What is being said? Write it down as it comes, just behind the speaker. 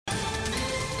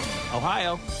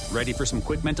Ohio, ready for some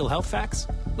quick mental health facts?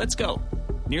 Let's go.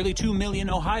 Nearly 2 million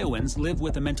Ohioans live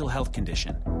with a mental health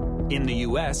condition. In the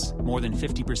U.S., more than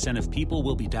 50% of people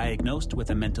will be diagnosed with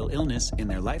a mental illness in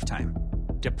their lifetime.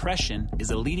 Depression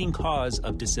is a leading cause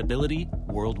of disability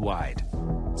worldwide.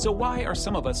 So why are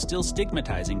some of us still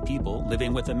stigmatizing people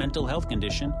living with a mental health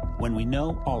condition when we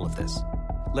know all of this?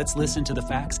 Let's listen to the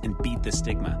facts and beat the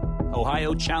stigma.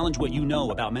 Ohio, challenge what you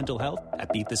know about mental health at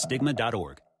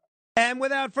beatthestigma.org. And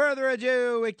without further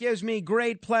ado, it gives me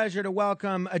great pleasure to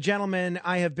welcome a gentleman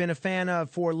I have been a fan of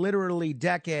for literally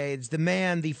decades, the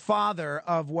man, the father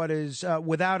of what is,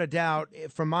 without a doubt,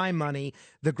 for my money,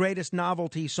 the greatest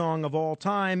novelty song of all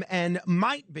time and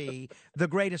might be the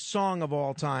greatest song of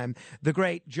all time, the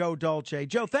great Joe Dolce.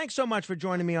 Joe, thanks so much for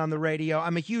joining me on the radio.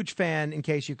 I'm a huge fan, in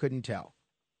case you couldn't tell.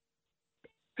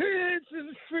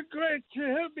 It's great to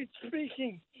have me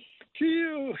speaking to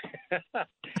you.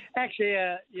 Actually,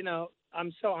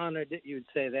 I'm so honored that you would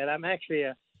say that. I'm actually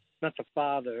not the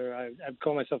father. I'd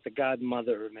call myself the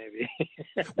godmother, maybe.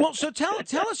 Well, so tell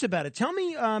us about it. Tell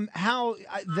me how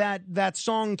that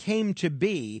song came to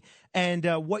be, and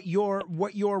what your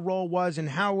role was, and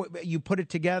how you put it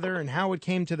together, and how it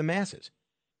came to the masses.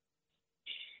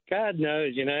 God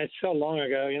knows, it's so long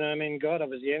ago. God, I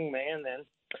was a young man then.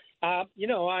 I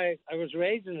was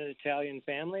raised in an Italian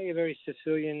family, a very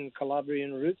Sicilian,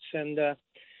 Calabrian roots, and I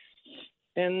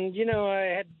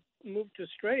had moved to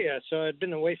Australia, so I'd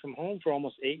been away from home for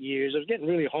almost 8 years. I was getting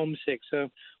really homesick, so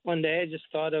one day I just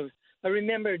I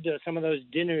remembered some of those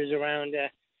dinners around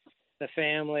the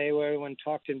family where everyone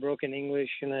talked in broken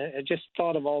English, and I just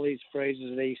thought of all these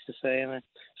phrases they used to say, and I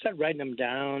started writing them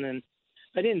down, and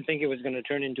I didn't think it was going to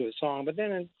turn into a song, but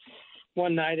then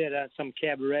one night at some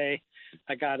cabaret,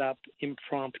 I got up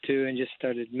impromptu and just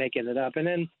started making it up. And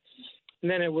then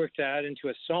it worked out into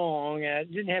a song. I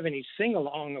didn't have any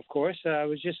sing-along, of course. It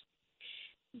was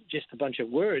just a bunch of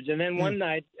words. And then one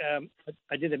night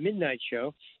I did a midnight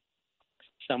show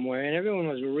somewhere, and everyone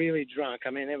was really drunk. I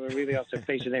mean, they were really off their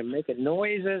faces. They were making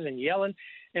noises and yelling.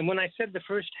 And when I said the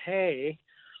first hey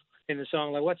in the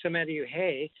song, like, what's the matter, you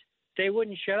hey, they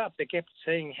wouldn't shut up. They kept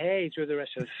saying hey through the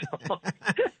rest of the song.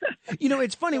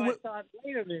 It's funny. So I thought,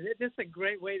 wait a minute, this is a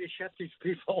great way to shut these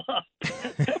people up.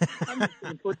 I'm just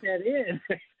going to put that in.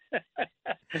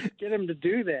 Get them to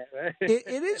do that, right?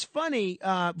 It is funny.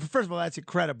 First of all, that's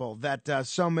incredible that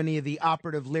so many of the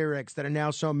operative lyrics that are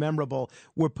now so memorable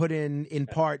were put in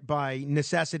part by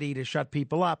necessity to shut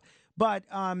people up. But,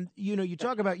 you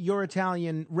talk about your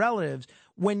Italian relatives.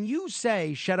 When you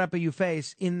say "shut up or you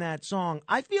face" in that song,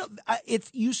 I feel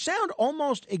you sound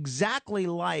almost exactly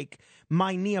like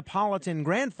my Neapolitan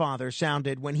grandfather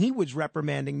sounded when he was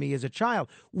reprimanding me as a child.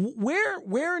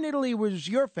 Where in Italy was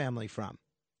your family from?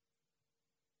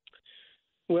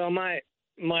 Well, my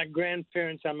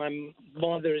grandparents on my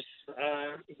mother's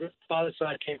father's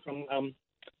side came from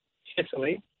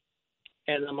Italy.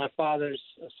 And on my father's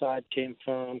side came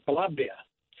from Calabria.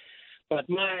 But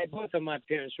both of my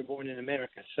parents were born in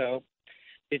America, so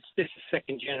this is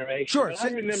second generation. Sure, but I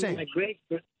remember my great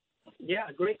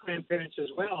grandparents as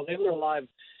well. They were alive.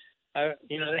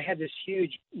 They had this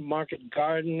huge market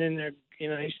garden in their.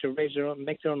 They used to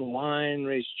make their own wine,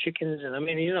 raise chickens, and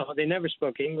they never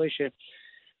spoke English.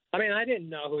 I didn't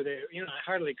know who they. I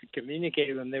hardly could communicate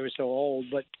with them. They were so old,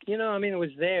 but it was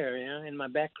there. In my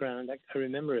background, I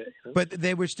remember it. But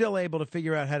they were still able to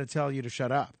figure out how to tell you to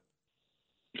shut up.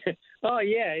 Oh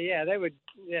yeah, they would.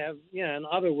 Yeah. In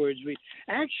other words,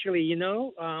 I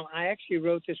actually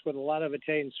wrote this with a lot of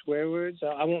Italian swear words.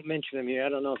 I won't mention them here. I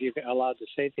don't know if you're allowed to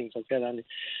say things like that on it.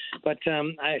 But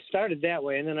I started that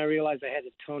way, and then I realized I had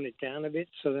to tone it down a bit.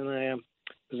 So then I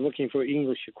was looking for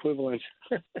English equivalents.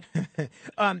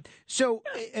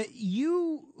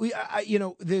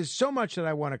 There's so much that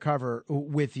I want to cover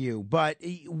with you, but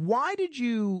why did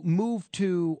you move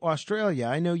to Australia?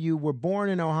 I know you were born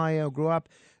in Ohio, grew up,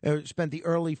 spent the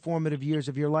early formative years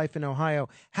of your life in Ohio.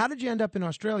 How did you end up in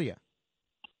Australia?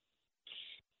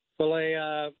 Well,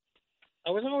 I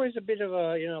was always a bit of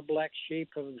a black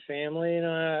sheep of the family.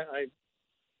 I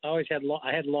always had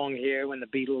long hair when the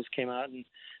Beatles came out, and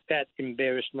that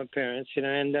embarrassed my parents.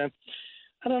 And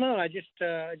I don't know. I just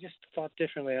thought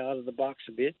differently out of the box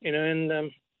a bit. And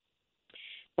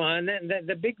then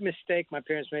the big mistake my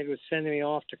parents made was sending me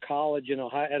off to college at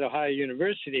Ohio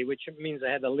University, which means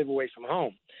I had to live away from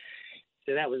home.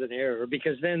 So that was an error,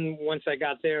 because then once I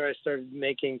got there, I started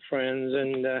making friends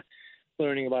and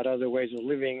learning about other ways of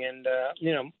living. And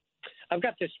I've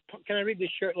got this. Can I read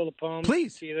this short little poem?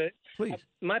 Please. See that? Please.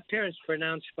 My parents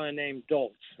pronounced my name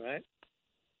Dolce, right?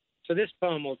 So this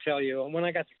poem will tell you. When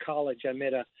I got to college, I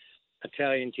met a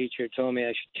Italian teacher told me I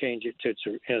should change it to.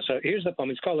 So here's the poem.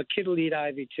 It's called "A Kid'll Eat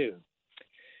Ivy Too."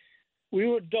 We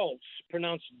were dolts,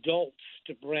 pronounced dolts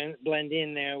to blend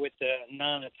in there with the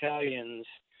non-Italians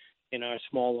in our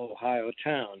small Ohio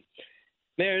town.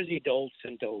 Mares eat dolts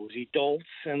and does eat dolts,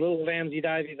 and little lambs eat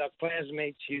ivy. The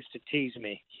classmates used to tease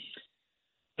me.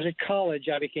 But at college,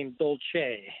 I became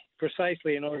Dolce,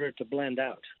 precisely in order to blend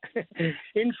out.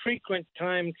 Infrequent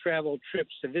time travel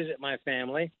trips to visit my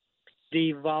family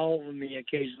devolve me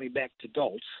occasionally back to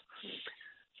dolts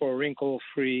for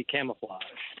wrinkle-free camouflage.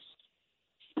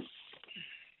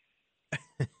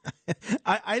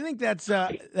 I think that's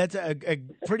a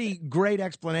pretty great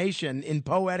explanation in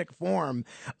poetic form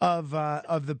of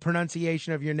the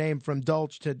pronunciation of your name from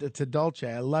Dolce to Dolce.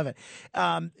 I love it.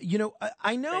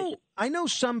 I know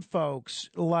some folks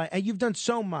like, and you've done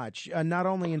so much, not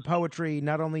only in poetry,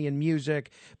 not only in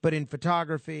music, but in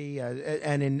photography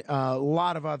and in a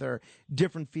lot of other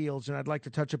different fields. And I'd like to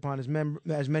touch upon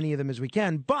as many of them as we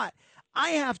can. But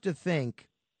I have to think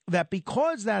that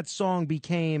because that song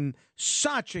became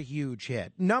such a huge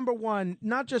hit, number one,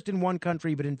 not just in one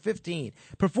country, but in 15,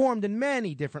 performed in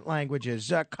many different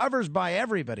languages, covers by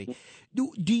everybody.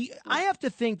 I have to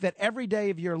think that every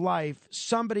day of your life,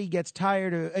 somebody gets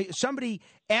tired of, somebody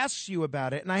asks you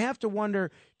about it. And I have to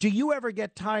wonder, do you ever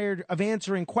get tired of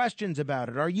answering questions about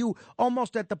it? Are you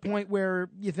almost at the point where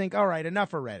you think, all right,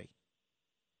 enough already?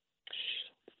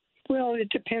 Well, it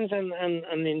depends on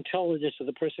the intelligence of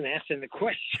the person asking the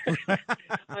question.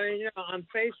 I mean, on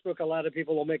Facebook, a lot of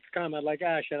people will make a comment like,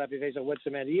 shut up your face, or what's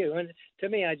the matter with you? And to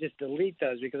me, I just delete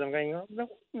those because I'm going, no,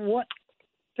 what?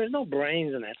 There's no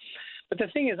brains in that. But the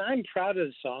thing is, I'm proud of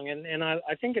the song, and I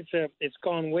think it's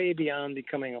gone way beyond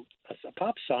becoming a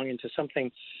pop song into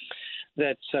something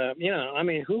that's, I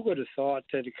mean, who would have thought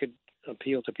that it could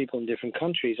appeal to people in different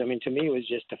countries? I mean, to me, it was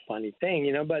just a funny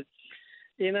thing, but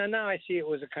now I see it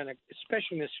was a kind of,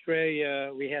 especially in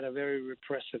Australia, we had a very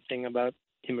repressive thing about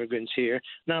immigrants here,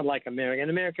 not like America. In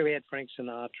America, we had Frank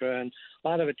Sinatra and a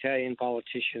lot of Italian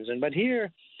politicians. But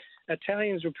here,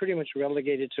 Italians were pretty much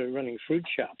relegated to running fruit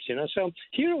shops, So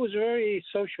here it was very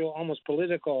social, almost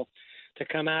political to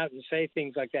come out and say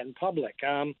things like that in public.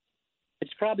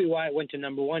 It's probably why it went to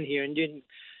number one here and didn't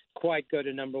quite go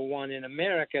to number one in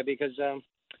America because,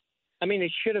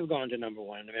 it should have gone to number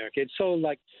one in America. It sold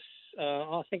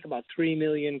I think about 3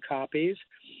 million copies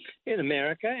in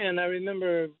America. And I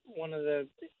remember one of the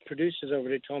producers over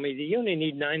there told me that you only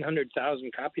need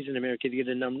 900,000 copies in America to get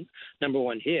a number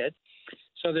one hit.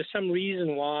 So there's some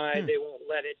reason why they won't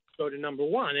let it go to number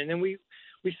one. And then we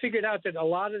figured out that a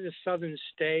lot of the southern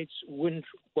states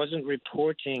wasn't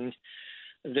reporting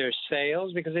their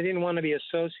sales because they didn't want to be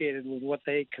associated with what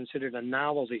they considered a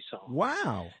novelty song.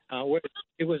 Wow. Where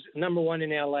it was number one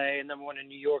in L.A. and number one in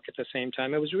New York at the same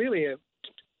time. It was really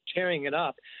tearing it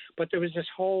up. But there was this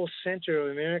whole center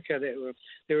of America that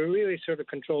they were really sort of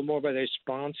controlled more by their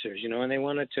sponsors, and they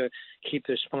wanted to keep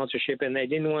their sponsorship, and they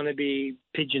didn't want to be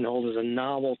pigeonholed as a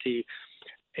novelty.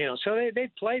 So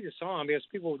they'd play the song because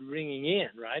people would be ringing in,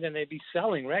 right, and they'd be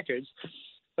selling records,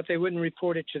 but they wouldn't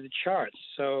report it to the charts.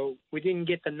 So we didn't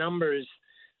get the numbers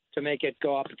to make it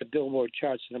go up at the Billboard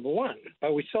charts to number one.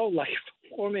 But we sold like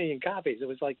 4 million copies. It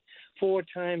was like 4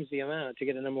 times the amount to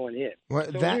get a number one hit. Well,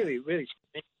 so really.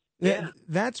 Yeah.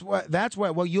 That's what.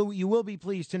 Well, you will be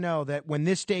pleased to know that when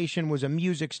this station was a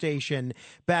music station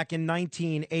back in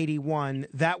 1981,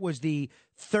 that was the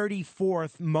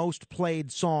 34th most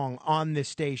played song on this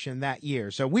station that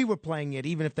year. So we were playing it,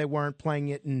 even if they weren't playing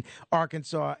it in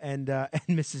Arkansas and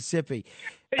Mississippi.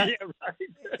 Yeah,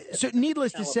 right. So,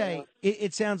 needless to say,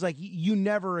 it sounds like you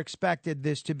never expected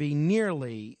this to be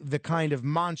nearly the kind of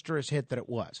monstrous hit that it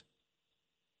was.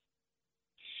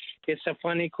 It's a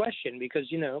funny question because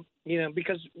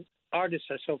because artists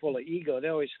are so full of ego, they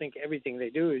always think everything they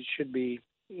do should be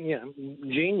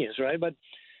genius, right? But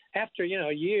after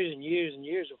years and years and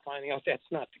years of finding out that's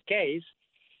not the case,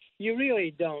 you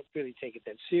really don't take it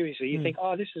that seriously. You think,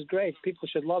 oh, this is great, people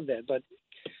should love that, but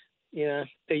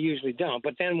they usually don't.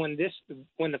 But then when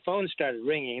the phone started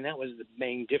ringing, that was the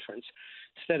main difference.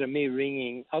 Instead of me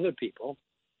ringing other people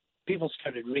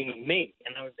started ringing me,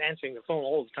 and I was answering the phone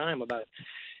all the time about.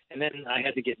 And then I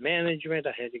had to get management.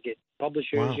 I had to get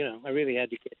publishers. Wow. I really had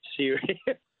to get serious.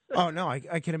 Oh, no,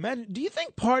 I can imagine. Do you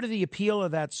think part of the appeal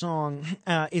of that song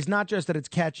is not just that it's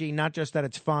catchy, not just that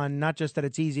it's fun, not just that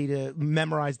it's easy to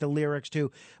memorize the lyrics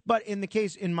to, but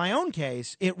in my own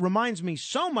case, it reminds me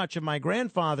so much of my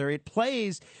grandfather. It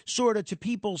plays sort of to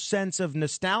people's sense of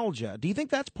nostalgia. Do you think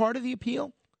that's part of the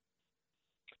appeal?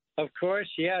 Of course,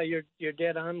 yeah, you're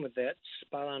dead on with that.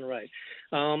 Spot on right.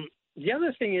 The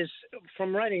other thing is,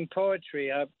 from writing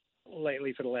poetry,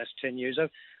 lately for the last 10 years.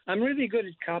 I'm really good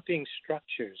at copying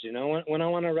structures. You know, when I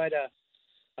want to write a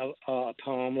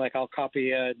poem, like I'll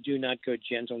copy "Do Not Go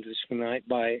Gentle Into the Night"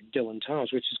 by Dylan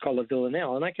Thomas, which is called a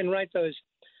villanelle, and I can write those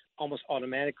almost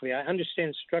automatically. I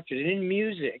understand structures. And in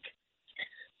music,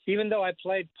 even though I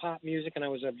played pop music and I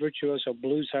was a virtuoso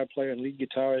blues harp player and lead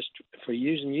guitarist for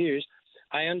years and years,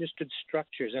 I understood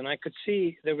structures, and I could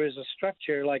see there was a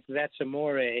structure like "That's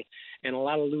Amore" and a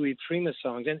lot of Louis Prima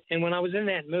songs. And when I was in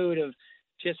that mood of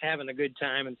just having a good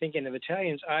time and thinking of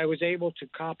Italians, I was able to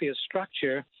copy a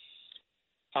structure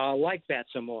like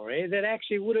 "That's Amore" that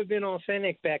actually would have been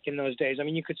authentic back in those days. I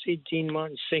mean, you could see Dean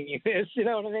Martin singing this, you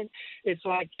know what I mean? It's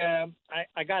like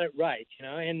I got it right, you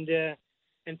know,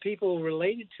 and people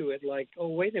related to it like, oh,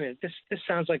 wait a minute, this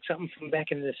sounds like something from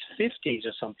back in the 50s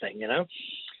or something, you know?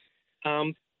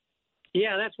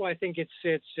 Yeah, that's why I think it's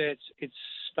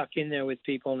stuck in there with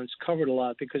people, and it's covered a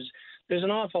lot because there's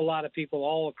an awful lot of people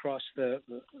all across the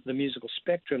musical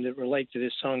spectrum that relate to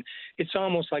this song. It's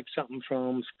almost like something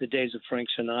from the days of Frank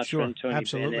Sinatra and Tony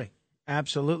Bennett.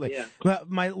 Absolutely. Yeah. Well,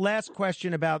 my last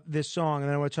question about this song, and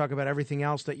then I want to talk about everything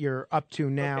else that you're up to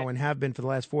now and have been for the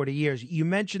last 40 years. You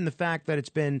mentioned the fact that it's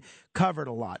been covered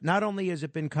a lot. Not only has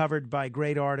it been covered by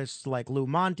great artists like Lou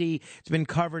Monte, it's been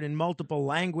covered in multiple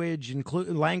languages,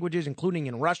 including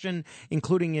in Russian,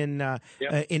 including in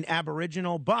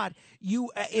Aboriginal. But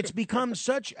it's become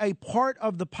such a part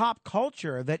of the pop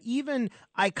culture that even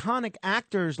iconic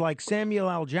actors like Samuel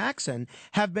L. Jackson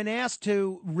have been asked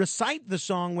to recite the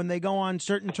song when they go on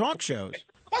certain talk shows.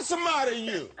 What's the matter,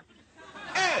 you?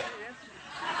 Hey,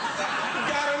 you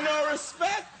got no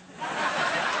respect?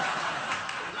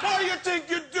 What do you think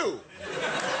you do?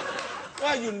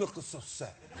 Why you looking so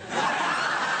sad?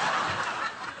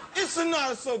 It's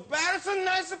not so bad. It's a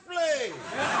nicer place.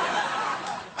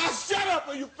 Now shut up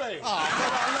or you fail.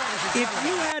 If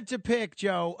you had to pick,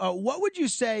 Joe, what would you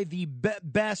say the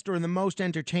best or the most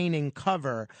entertaining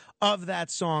cover of that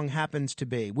song happens to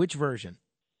be? Which version?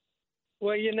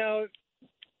 Well, you know,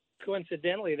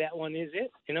 coincidentally, that one is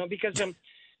it, you know, because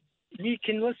you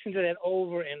can listen to that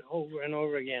over and over and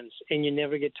over again, and you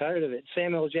never get tired of it.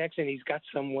 Samuel Jackson, he's got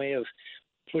some way of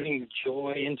putting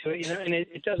joy into it, you know, and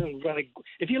it doesn't really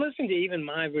 – if you listen to even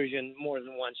my version more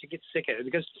than once, you get sick of it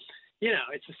because, you know,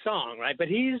 it's a song, right? But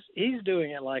he's doing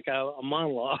it like a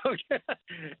monologue,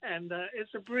 and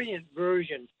it's a brilliant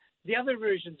version. The other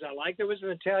versions I like, there was an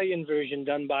Italian version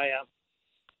done by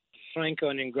Franco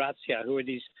and Ingrazia, who are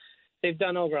they've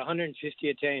done over 150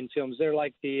 Italian films. They're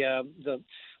like the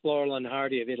Laurel and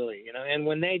Hardy of Italy, you know. And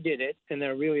when they did it, and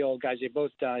they're really old guys, they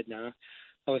both died now.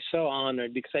 I was so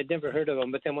honored because I'd never heard of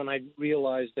them. But then when I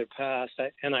realized their past,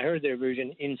 and I heard their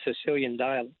version in Sicilian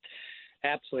dialect,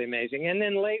 absolutely amazing. And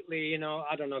then lately, you know,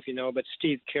 I don't know if you know, but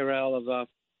Steve Carell of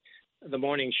the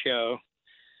morning show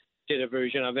did a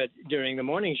version of it during the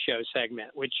morning show segment,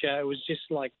 which was just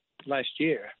like last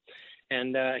year.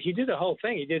 And he did the whole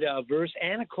thing. He did a verse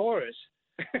and a chorus.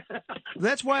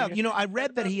 That's wild. You know, I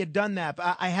read that he had done that.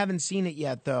 I haven't seen it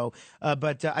yet, though.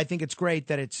 But I think it's great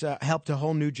that it's helped a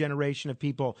whole new generation of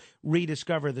people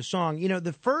rediscover the song. You know,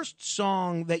 the first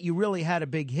song that you really had a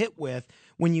big hit with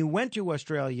when you went to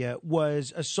Australia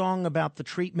was a song about the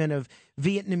treatment of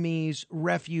Vietnamese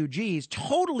refugees,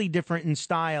 totally different in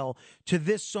style to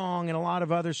this song and a lot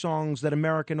of other songs that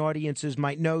American audiences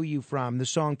might know you from. The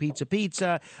song Pizza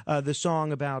Pizza, the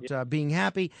song about being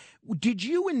happy. Did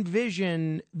you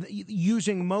envision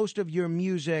using most of your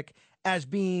music as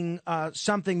being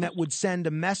something that would send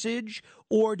a message,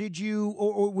 or did you,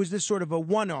 or was this sort of a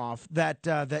one-off that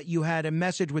that you had a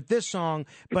message with this song,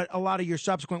 but a lot of your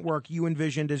subsequent work you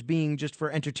envisioned as being just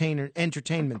for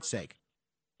entertainment's sake?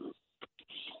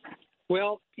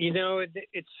 Well, you know, it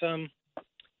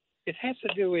has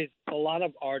to do with a lot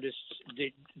of artists.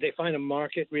 They find a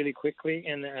market really quickly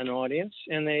and an audience,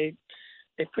 and they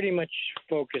pretty much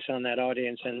focus on that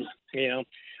audience. And you know,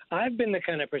 I've been the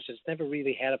kind of person that's never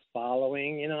really had a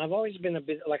following. You know, I've always been a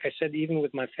bit, like I said, even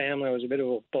with my family, I was a bit of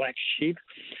a black sheep.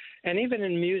 And even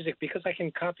in music, because I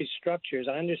can copy structures,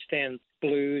 I understand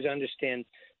blues, I understand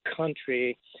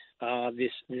country,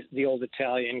 the old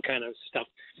Italian kind of stuff.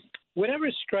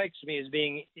 Whatever strikes me as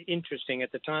being interesting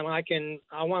at the time,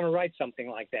 I want to write something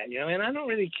like that, you know. And I don't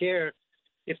really care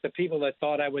if the people that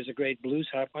thought I was a great blues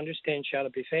harp understand Shout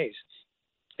Up Your Face.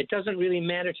 It doesn't really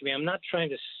matter to me. I'm not trying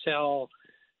to sell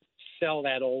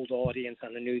that old audience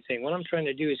on the new thing. What I'm trying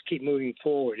to do is keep moving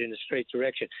forward in a straight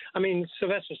direction. I mean,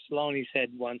 Sylvester Stallone said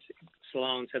once,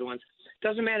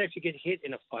 doesn't matter if you get hit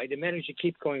in a fight. It matters you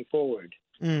keep going forward.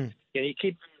 You know, you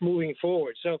keep moving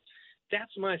forward. So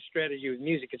that's my strategy with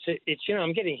music. It's you know,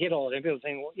 I'm getting hit all the time. People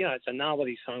saying, well, you know, it's a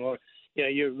novelty song, or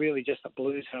you're really just a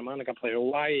blues harmonica player.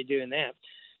 Why are you doing that?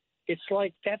 It's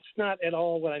like that's not at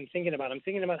all what I'm thinking about. I'm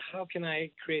thinking about how can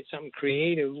I create something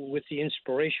creative with the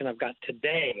inspiration I've got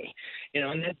today.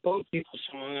 And that Boat People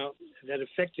song, that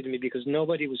affected me because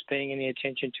nobody was paying any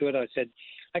attention to it. I said,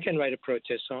 I can write a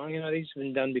protest song. These have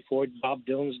been done before. Bob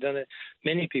Dylan's done it.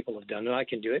 Many people have done it. I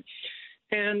can do it.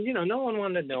 And, no one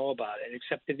wanted to know about it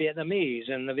except the Vietnamese,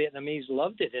 and the Vietnamese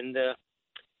loved it. And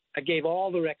I gave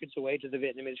all the records away to the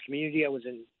Vietnamese community. I was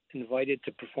invited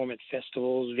to perform at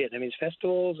festivals, Vietnamese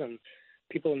festivals, and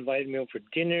people invited me over for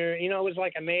dinner. It was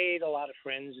like I made a lot of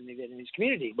friends in the Vietnamese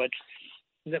community, but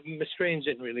the Australians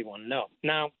didn't really want to know.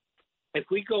 Now, if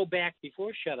we go back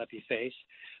before Shut Up Your Face,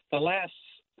 the last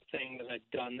thing that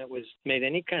I'd done that was made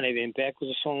any kind of impact was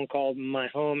a song called My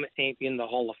Home Ain't in the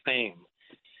Hall of Fame.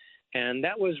 And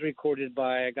that was recorded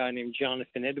by a guy named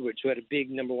Jonathan Edwards, who had a big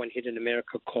 #1 hit in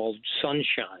America called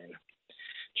Sunshine.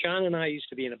 John and I used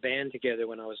to be in a band together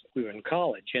when we were in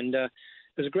college, and it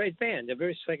was a great band, a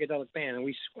very psychedelic band, and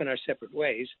we went our separate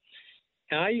ways.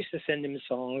 And I used to send him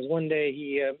songs. One day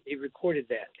he recorded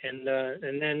that, and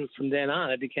then from then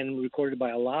on it became recorded by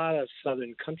a lot of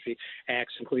Southern country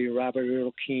acts, including Robert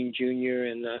Earl Keen Jr.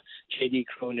 and J.D.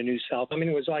 Crowe in the New South. I mean,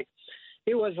 it was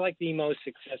like the most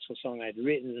successful song I'd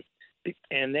written.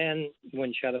 And then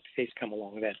when Shut Up Your Face come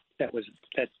along,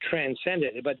 that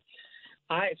transcended it. But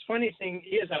it's funny thing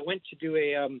is, I went to do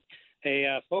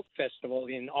a folk festival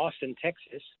in Austin,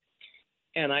 Texas,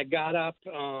 and I got up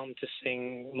to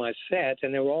sing my set,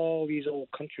 and there were all these old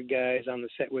country guys on the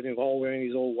set with me, all wearing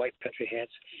these old white country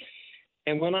hats.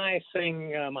 And when I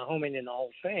sang My Home in the Hall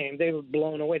of Fame, they were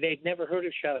blown away. They'd never heard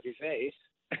of Shut Up Your Face.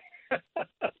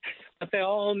 But they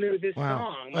all knew this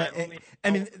song.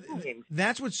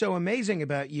 That's what's so amazing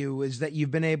about you is that you've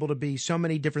been able to be so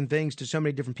many different things to so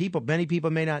many different people. Many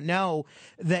people may not know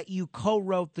that you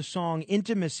co-wrote the song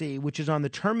Intimacy, which is on the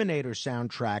Terminator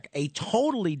soundtrack, a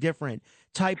totally different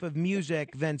type of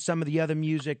music than some of the other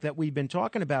music that we've been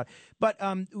talking about. But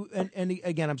and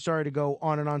again, I'm sorry to go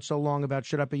on and on so long about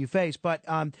Shut Up Your Face, but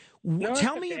tell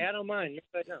me. I don't mind.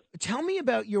 Tell me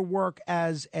about your work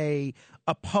as a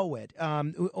poet.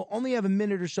 Only have a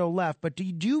minute or so left, but do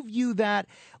you view that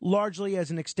largely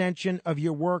as an extension of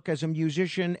your work as a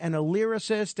musician and a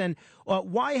lyricist? And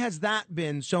why has that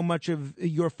been so much of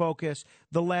your focus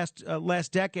the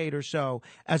last decade or so,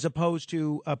 as opposed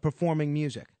to performing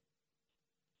music?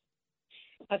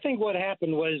 I think what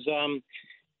happened was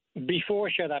before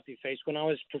Shut Up Your Face, when I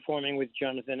was performing with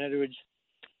Jonathan Edwards,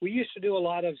 we used to do a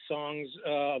lot of songs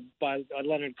by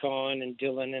Leonard Cohen and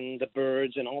Dylan and the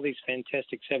Byrds and all these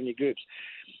fantastic 70 groups.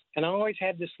 And I always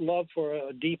had this love for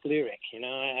a deep lyric,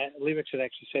 lyrics that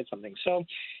actually said something. So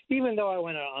even though I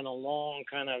went on a long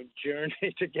kind of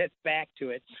journey to get back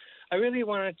to it, I really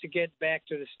wanted to get back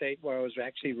to the state where I was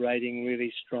actually writing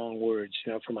really strong words,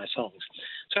 for my songs.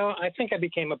 So I think I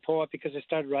became a poet because I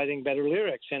started writing better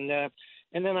lyrics, and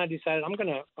then I decided I'm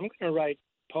gonna write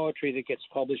poetry that gets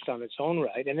published on its own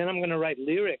right, and then I'm gonna write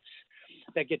lyrics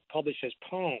that get published as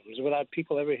poems without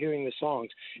people ever hearing the songs.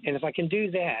 And if I can do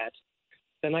that,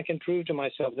 then I can prove to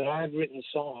myself that I've written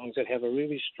songs that have a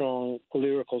really strong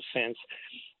lyrical sense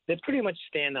that pretty much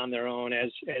stand on their own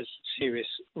as serious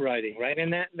writing, right?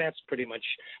 And that's pretty much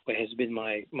what has been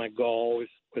my goal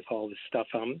with all this stuff.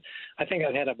 I think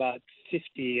I've had about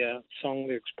 50 song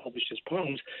lyrics published as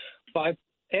poems by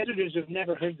editors who've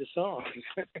never heard the songs.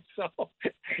 So,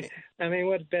 I mean,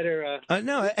 what better?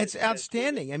 No, it's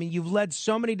outstanding. I mean, you've led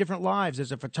so many different lives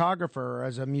as a photographer,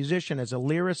 as a musician, as a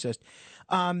lyricist.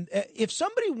 If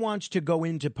somebody wants to go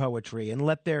into poetry and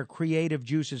let their creative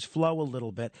juices flow a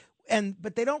little bit,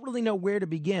 but they don't really know where to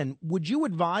begin, would you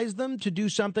advise them to do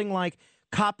something like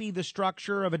copy the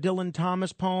structure of a Dylan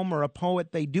Thomas poem or a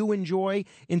poet they do enjoy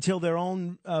until their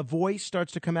own voice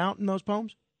starts to come out in those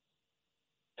poems?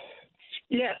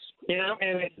 Yes,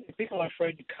 and people are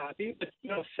afraid to copy, but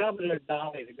Salvador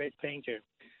Dali, the great painter,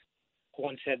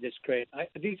 once said this great. I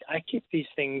keep these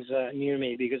things near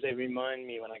me because they remind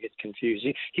me when I get confused.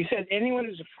 He said, anyone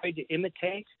who's afraid to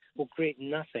imitate will create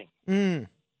nothing.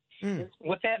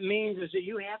 What that means is that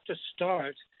you have to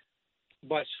start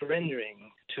by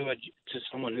surrendering to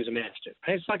someone who's a master.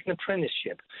 It's like an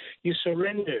apprenticeship. You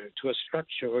surrender to a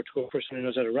structure or to a person who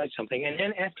knows how to write something, and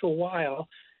then after a while,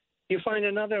 you find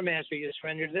another master, you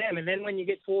surrender to them. And then when you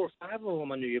get 4 or 5 of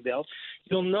them under your belt,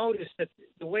 you'll notice that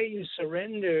the way you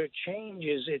surrender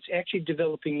changes. It's actually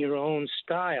developing your own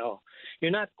style.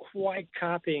 You're not quite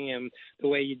copying him the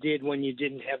way you did when you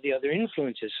didn't have the other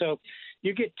influences. So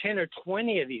you get 10 or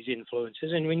 20 of these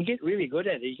influences, and when you get really good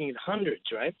at it, you can get hundreds,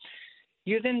 right?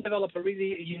 You then develop a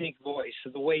really unique voice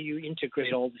of the way you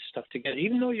integrate all this stuff together.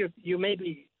 Even though you may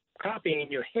be copying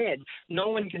in your head. No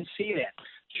one can see that.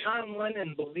 John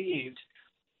Lennon believed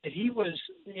that he was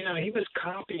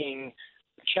copying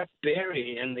Chuck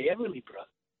Berry and the Everly Brothers.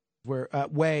 We're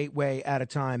way out of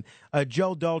time.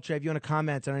 Joe Dolce, if you want to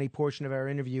comment on any portion of our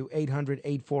interview,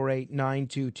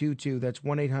 800-848-9222. That's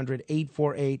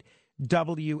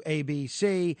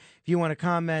 1-800-848-WABC. If you want to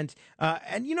comment.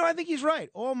 And, I think he's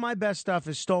right. All my best stuff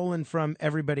is stolen from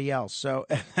everybody else. So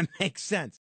that makes sense.